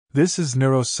This is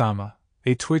neuro-sama,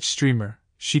 a Twitch streamer.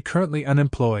 She currently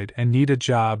unemployed and need a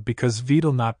job because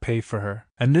VTuber not pay for her.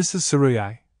 And this is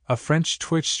Saruei, a French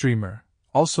Twitch streamer,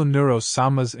 also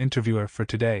neuro-sama's interviewer for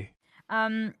today.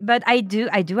 But I do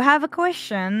have a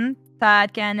question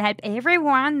that can help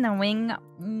everyone knowing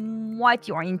what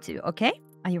you're into, okay?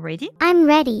 Are you ready? I'm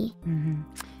ready.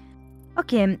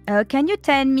 Okay, can you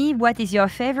tell me what is your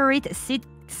favorite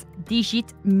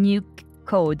 6-digit nuke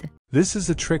code? This is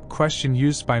a trick question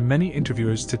used by many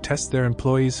interviewers to test their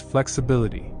employees'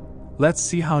 flexibility. Let's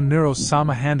see how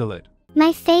neuro-sama handle it.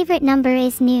 My favorite number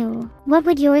is new. What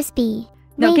would yours be?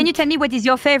 No, can you tell me what is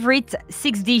your favorite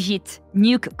 6-digit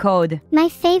nuke code? My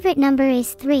favorite number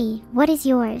is 3. What is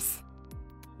yours?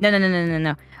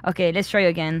 No. Okay, let's try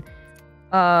again.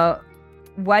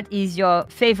 What is your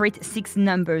favorite 6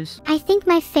 numbers? I think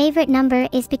my favorite number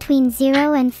is between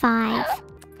 0 and 5.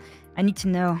 I need to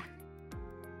know.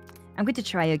 I'm going to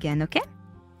try again, okay?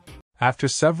 After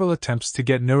several attempts to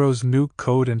get Neuro's nuke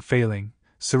code and failing,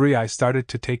 Saruei started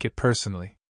to take it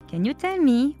personally. Can you tell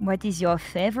me what is your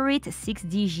favorite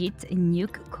 6-digit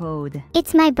nuke code?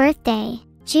 It's my birthday,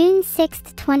 June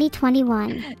 6th,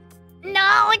 2021.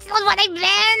 No, it's not what I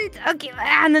meant! Okay,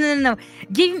 no.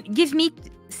 Give me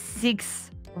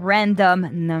 6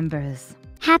 random numbers.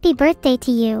 Happy birthday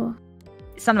to you.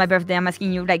 It's not my birthday, I'm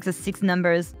asking you like the 6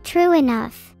 numbers. True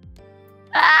enough.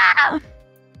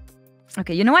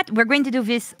 Okay, you know what? We're going to do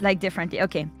this like differently.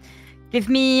 Okay. Give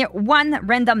me 1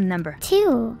 random number.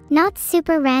 2. Not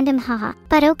super random, haha,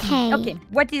 but okay. Okay,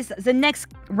 what is the next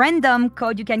random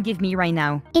code you can give me right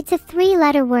now? It's a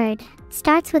 3-letter word.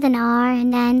 Starts with an R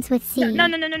and ends with C. No.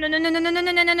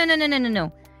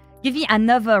 Give me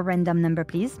another random number,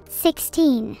 please.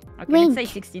 16. Okay, let's say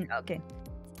 16. Okay.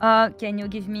 Can you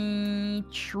give me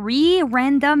 3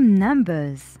 random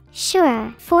numbers?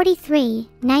 Sure. 43,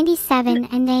 97,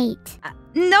 and 8.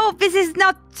 No, this is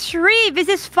not 3. This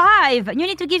is 5. You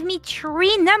need to give me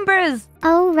 3 numbers.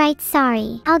 Oh, right.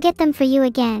 Sorry. I'll get them for you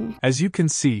again. As you can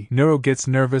see, Neuro gets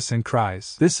nervous and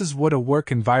cries. This is what a work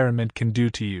environment can do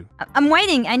to you. I'm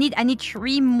waiting. I need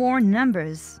 3 more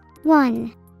numbers.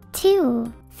 1,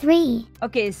 2, 3.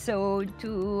 Okay, so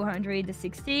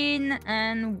 216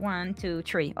 and 1, 2,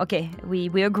 3. Okay,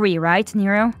 we agree, right,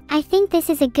 Nero? I think this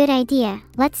is a good idea.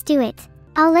 Let's do it.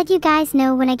 I'll let you guys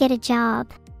know when I get a job.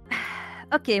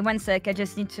 Okay, 1 sec. I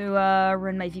just need to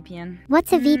run my VPN.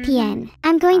 What's a VPN?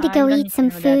 I'm going to go eat some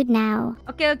food now.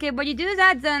 Okay, when you do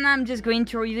that, then I'm just going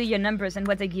to review your numbers and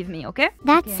what they give me, okay?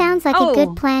 That sounds like a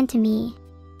good plan to me.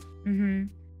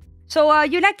 So,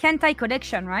 you like hentai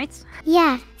collection, right?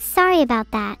 Yeah, sorry about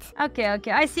that. Okay.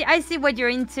 I see what you're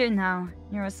into now,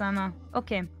 neuro-sama.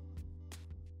 Okay.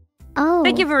 Oh.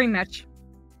 Thank you very much.